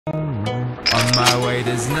On my way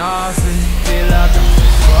there's nothing, feel like I'm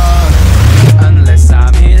falling. Unless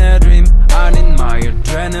I'm in a dream, I need my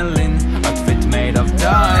adrenaline. Outfit made of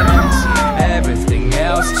diamonds, everything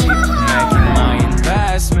else cheap. Making my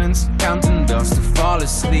investments, counting bills to fall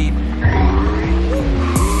asleep.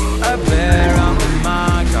 A bear on the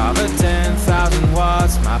mic, cover 10,000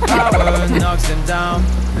 watts. My power knocks them down,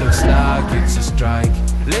 looks like it's a strike.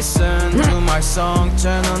 Listen to my song,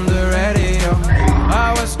 turn on the radio.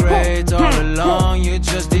 I was great all along, you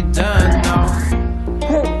just didn't know.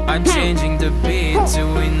 I'm changing the beat to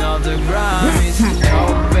win all the Grammys.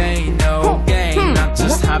 No pain, no gain, not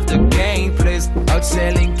just half the game. Please,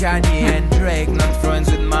 outselling Kanye and Drake, not friends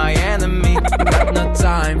with my enemy. Got no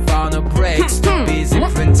time for no breaks, too busy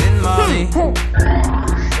printing money.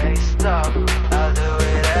 Say stop, I'll do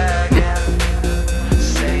it again.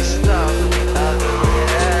 Say stop, I'll do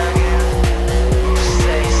it again.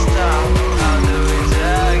 Say stop, I'll do it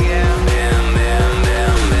again. Bam, bam,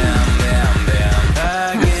 bam, bam, bam, bam.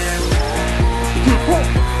 Again.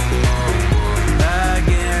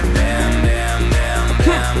 Again. Bam, bam, bam,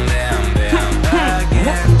 bam, bam, bam.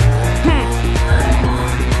 Again.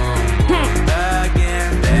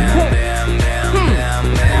 Again. Bam, bam, bam,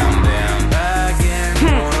 bam, bam, bam. Again.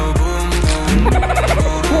 Boom, boom,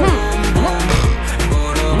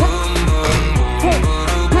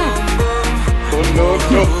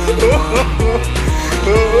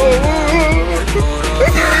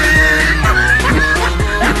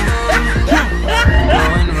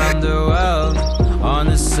 Going round the world on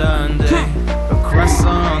a Sunday. Across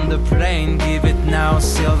on the plane, give it now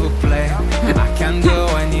silver play. I can go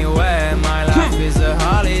anywhere, my life is a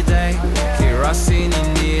holiday. Kerosene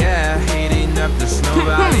in the air, heating up the snow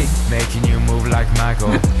valley. Making you move like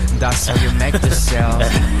Michael, that's how you make the sales.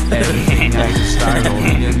 Everything I do style,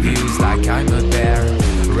 million views like I'm a bear.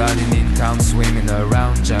 Running in town, swimming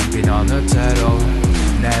around, jumping on a turtle.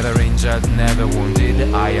 Never injured, never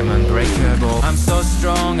wounded, I am unbreakable. I'm so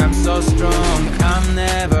strong, I'm so strong, I'm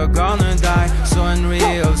never gonna die. So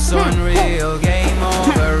unreal, game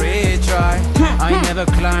over, retry. I never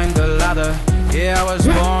climbed the ladder, yeah, I was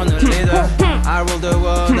born a leader. I rule the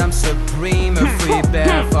world, I'm supreme, a free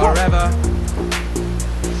bear forever.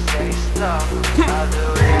 Say stop, I'll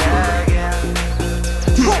do it again.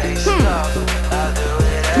 Say stop, I'll do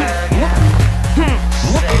it again.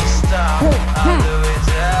 Say stop, I'll do it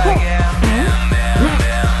again. Bam,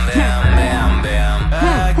 bam, bam, bam, bam,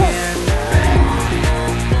 bam. Again.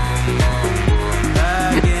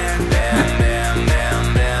 Again. Bam, bam,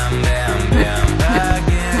 bam, bam, bam, bam.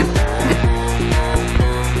 Again.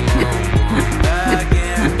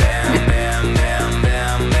 Again. Bam, bam, bam,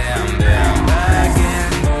 bam, bam, bam.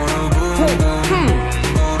 Again. Boom, boom, boom.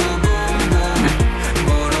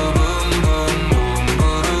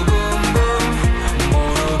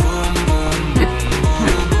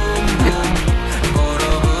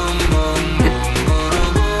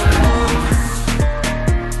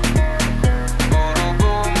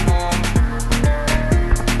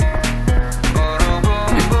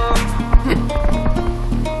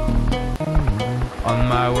 On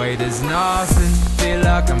my way there's nothing, feel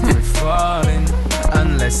like I'm free falling.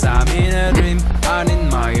 Unless I'm in a dream, I need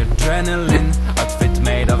my adrenaline. Outfit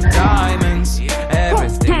made of diamonds,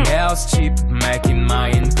 everything else cheap. Making my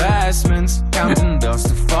investments, counting bills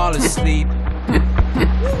to fall asleep.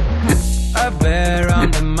 A bear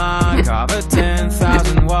on the mic, cover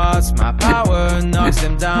 10,000 watts. My power knocks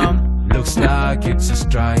them down, looks like it's a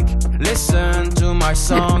strike. Listen to my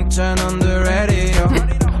song, turn on the radio.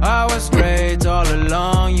 I was great all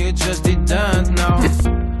along, you just didn't know.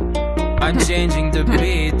 I'm changing the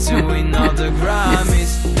beat to win all the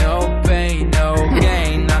Grammys. No pain, no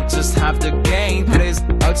gain, not just half the game. Please,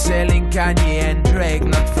 outselling Kanye and Drake,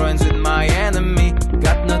 not friends with my enemy.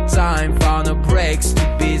 Got no time for no breaks, too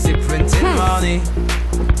busy printing money.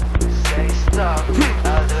 Say stop,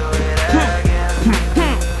 I'll do it again.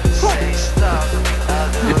 Say stop, I'll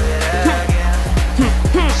do it again.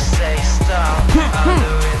 Say stop, I'll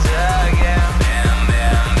do it again. Bam,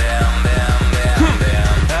 bam, bam, bam,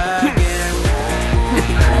 bam, bam. Again.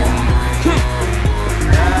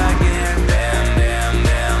 Again. Bam, bam,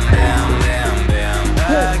 bam, bam, bam, bam.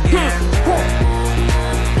 Again.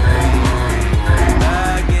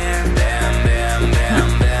 Again. Bam, bam,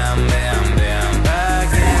 bam, bam, bam, bam.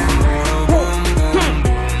 Again. Boom, boom,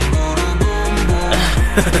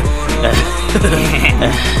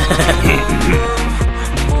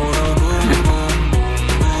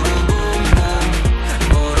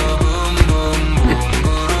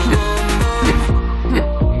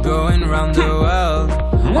 Going round the world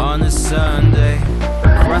on a Sunday.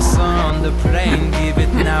 Cross on the plane, give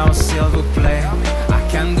it now silver play. I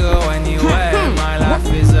can go anywhere,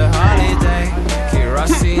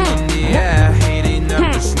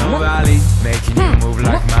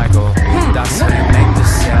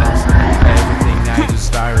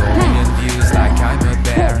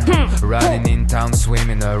 running in town,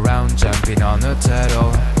 swimming around, jumping on a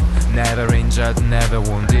turtle. Never injured, never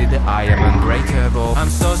wounded, I am unbreakable. I'm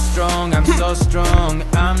so strong, I'm so strong,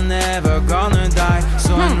 I'm never gonna die.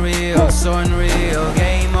 So unreal,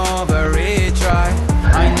 game over, retry.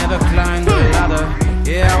 I never climbed the ladder,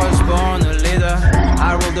 yeah, I was born a leader.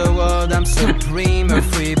 I rule the world, I'm supreme, a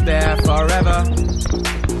free bear forever.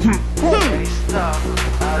 Say stop,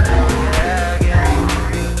 I'll do it again.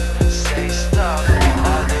 Say stop,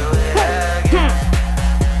 I'll do it again.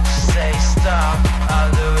 Say stop,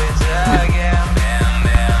 I'll do it again. Bam,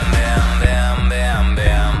 bam, bam, bam, bam,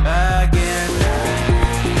 bam. Again.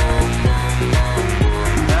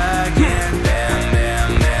 Again. Bam, bam,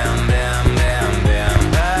 bam, bam, bam, bam.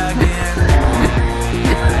 Again.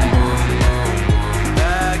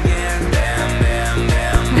 Again. Bam, bam,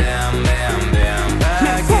 bam, bam, bam, bam.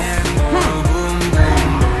 Again. Boom, boom, boom,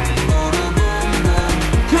 boom, boom, boom, boom,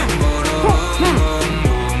 boom.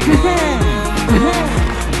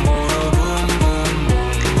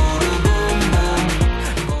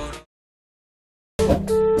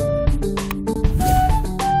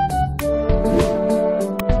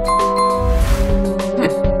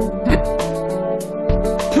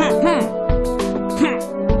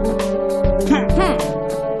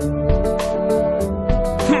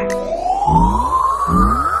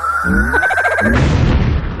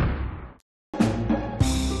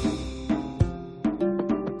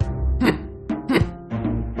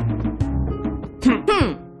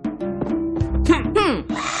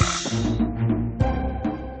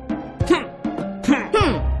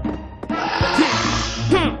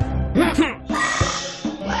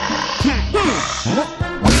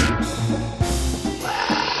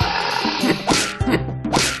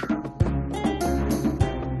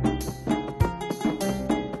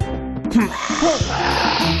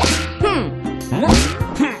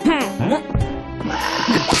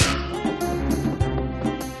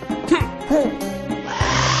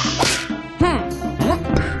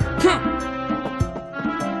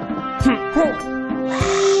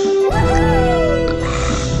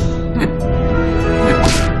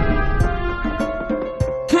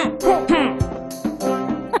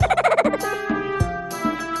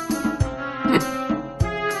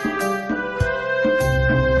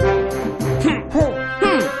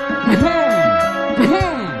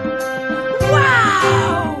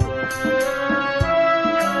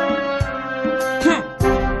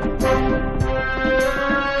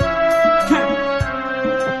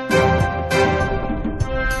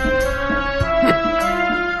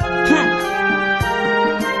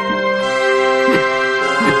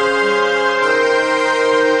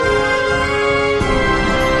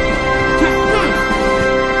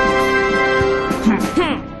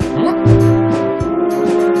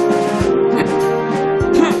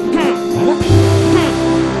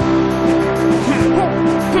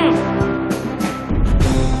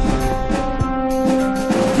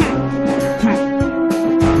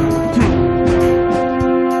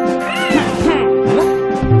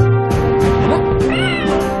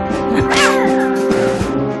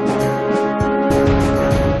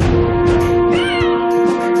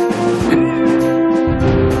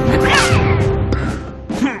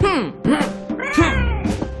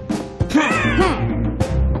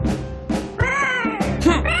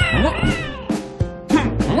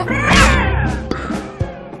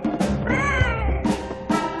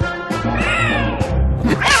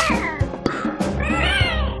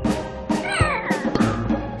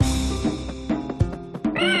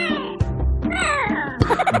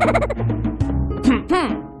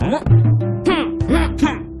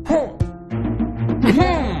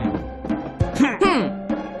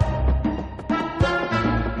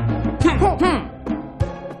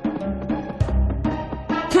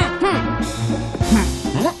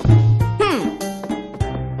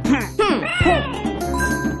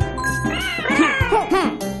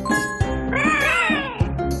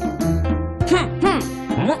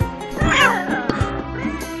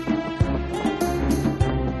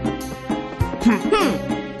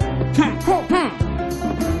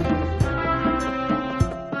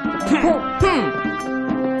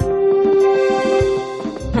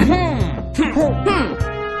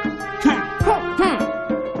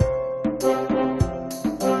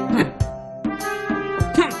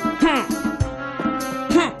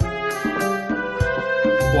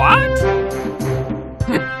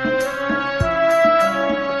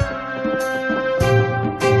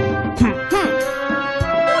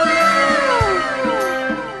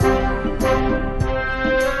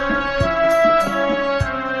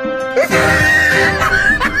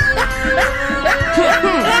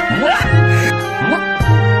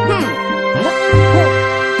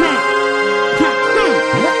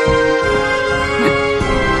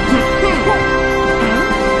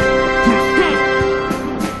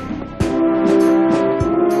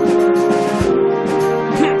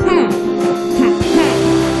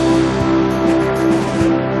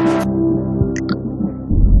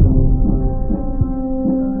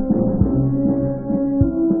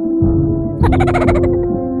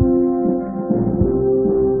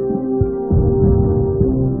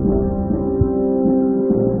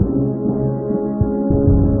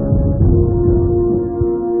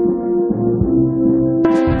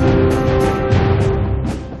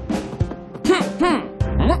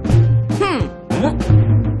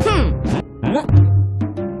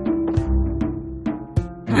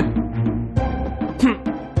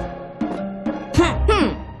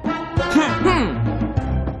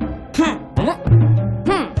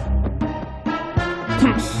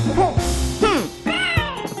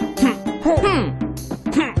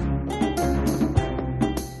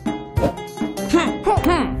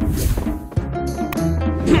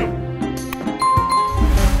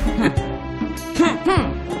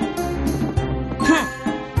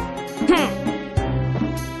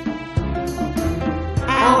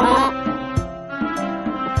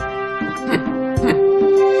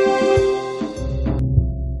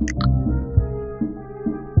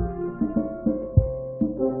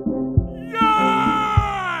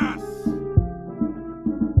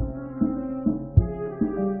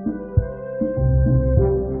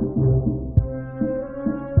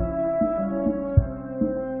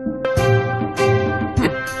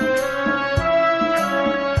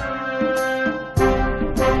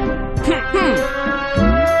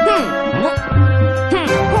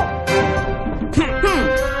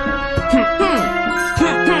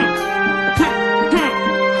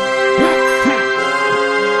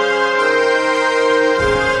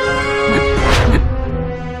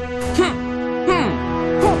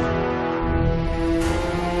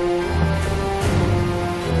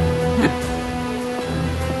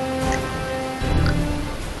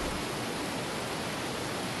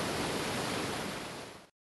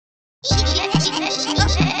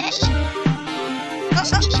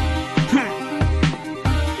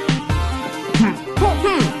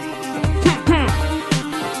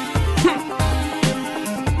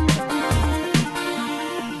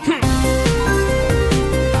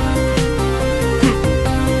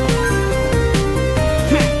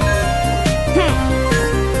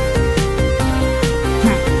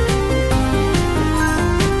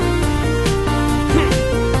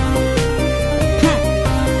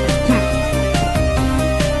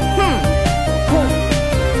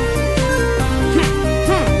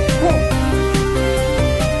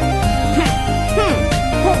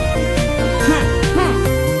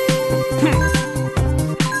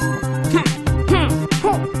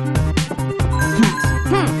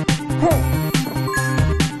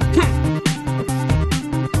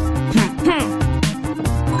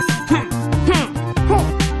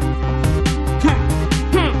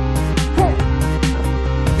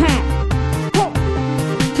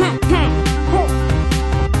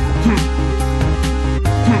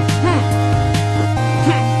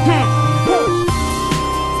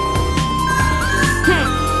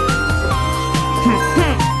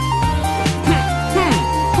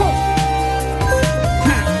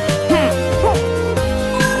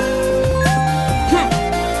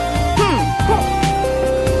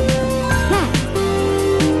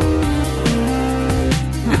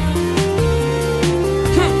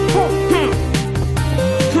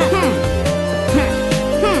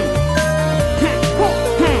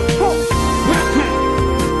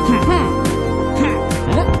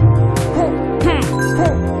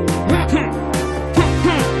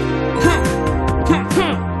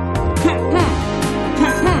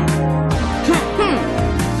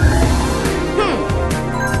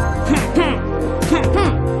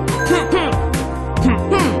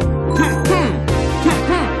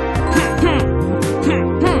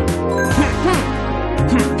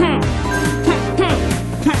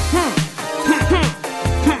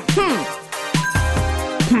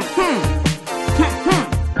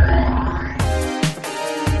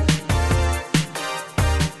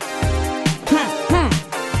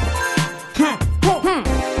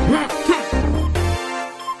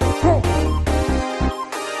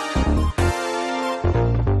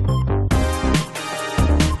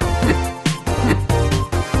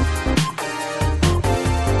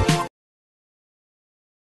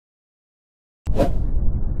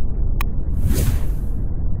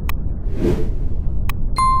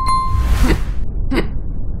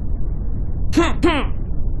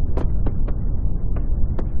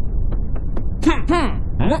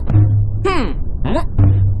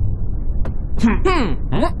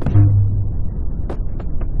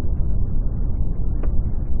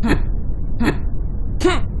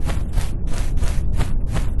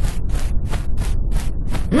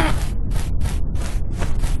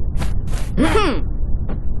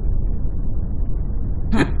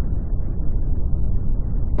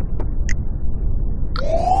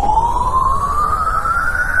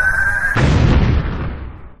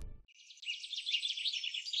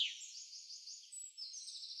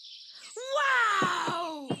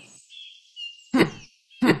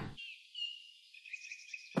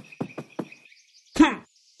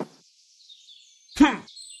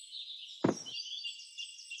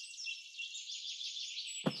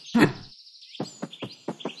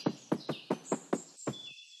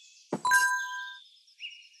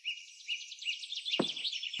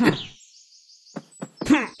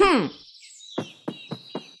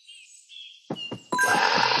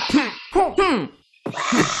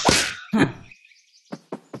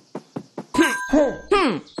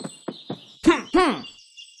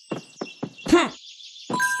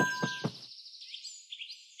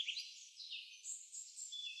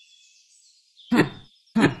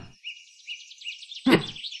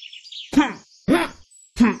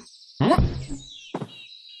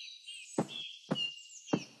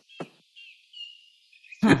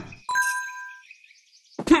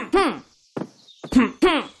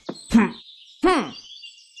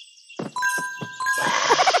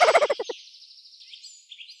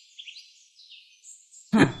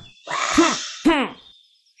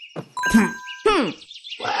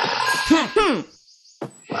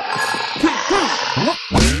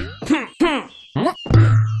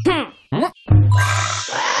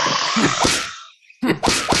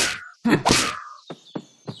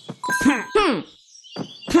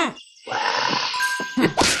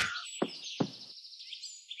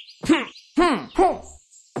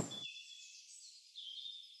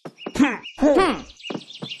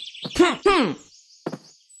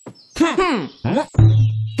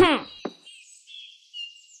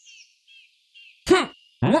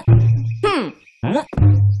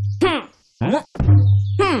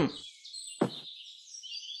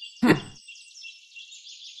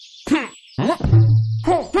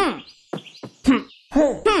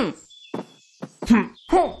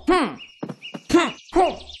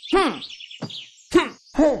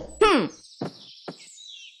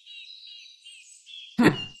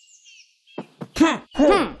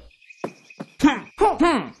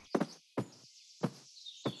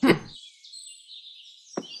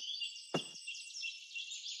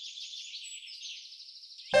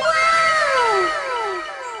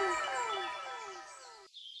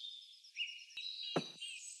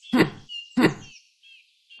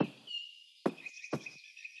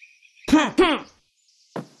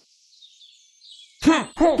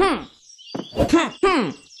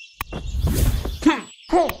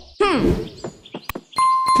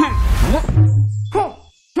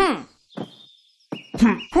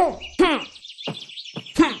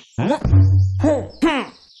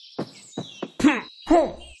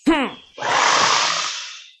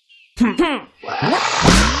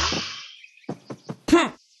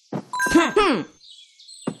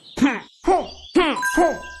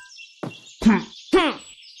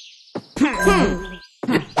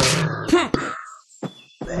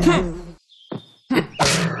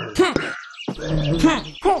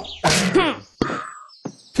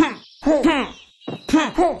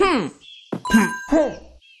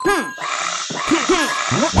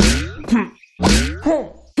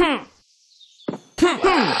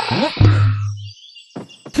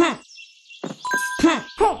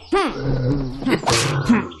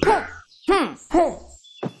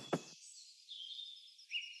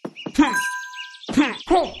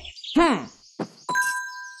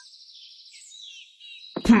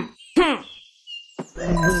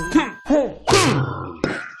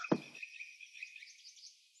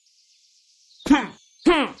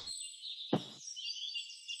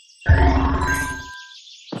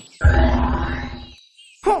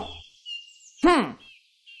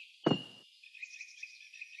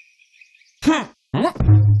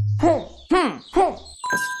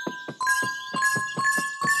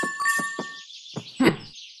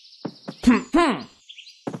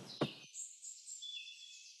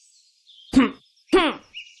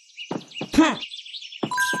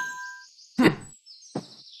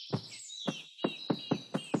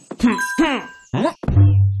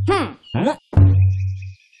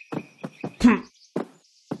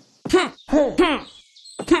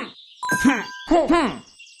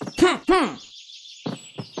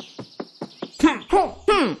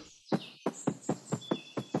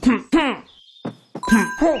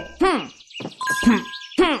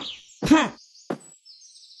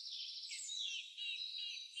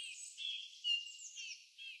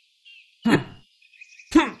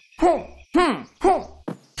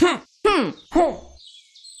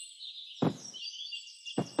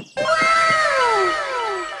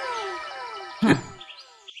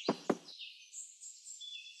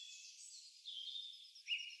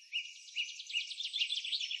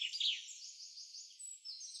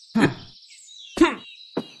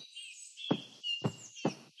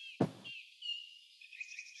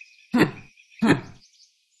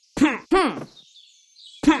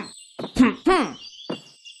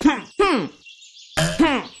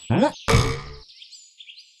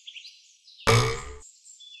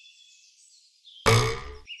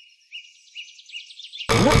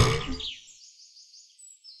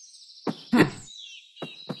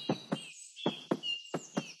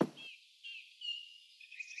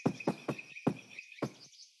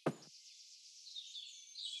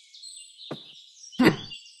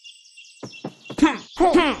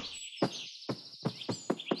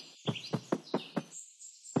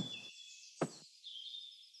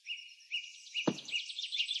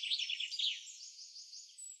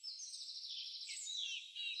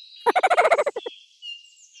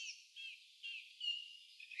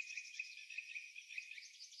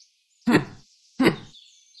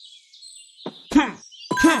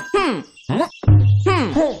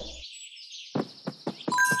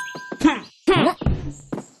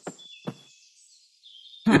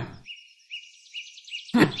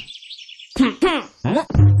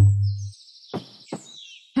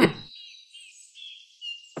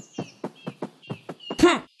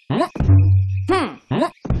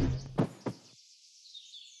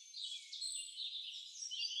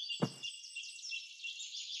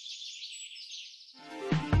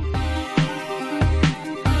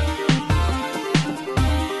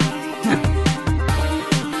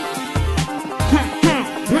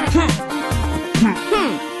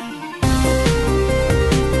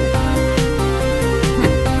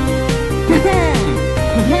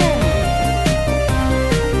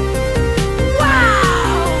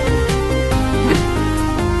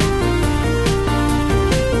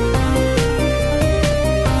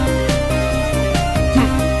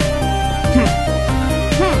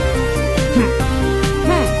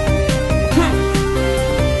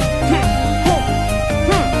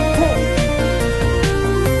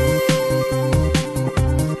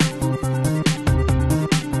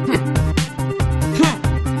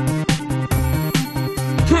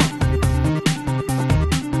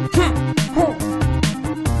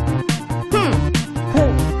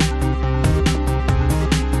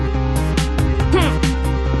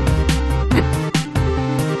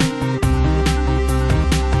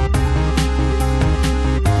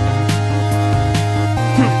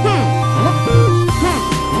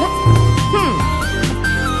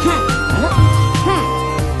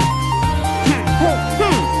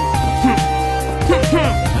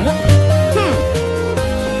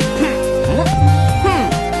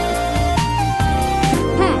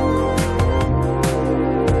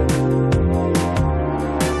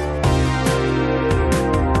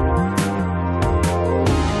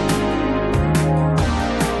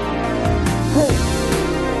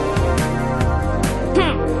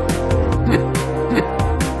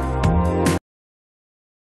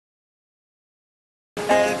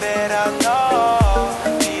 El verano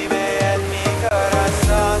vive en mi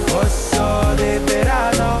corazón. Oso de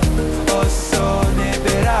verano, oso de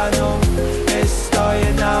verano. Estoy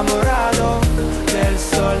enamorado del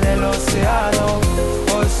sol del océano.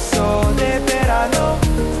 Oso de verano,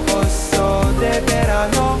 oso de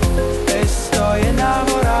verano. Estoy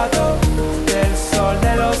enamorado del sol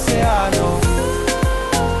del océano.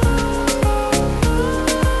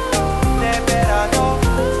 De verano.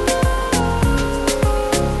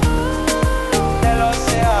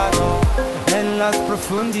 En las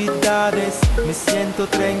profundidades me siento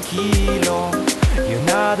tranquilo. Yo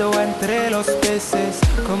nado entre los peces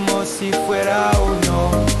como si fuera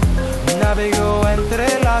uno. Navego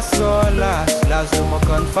entre las olas, las tomo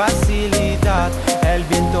con facilidad. El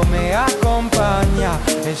viento me acompaña,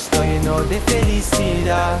 estoy lleno de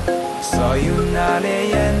felicidad. Soy una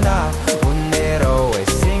leyenda,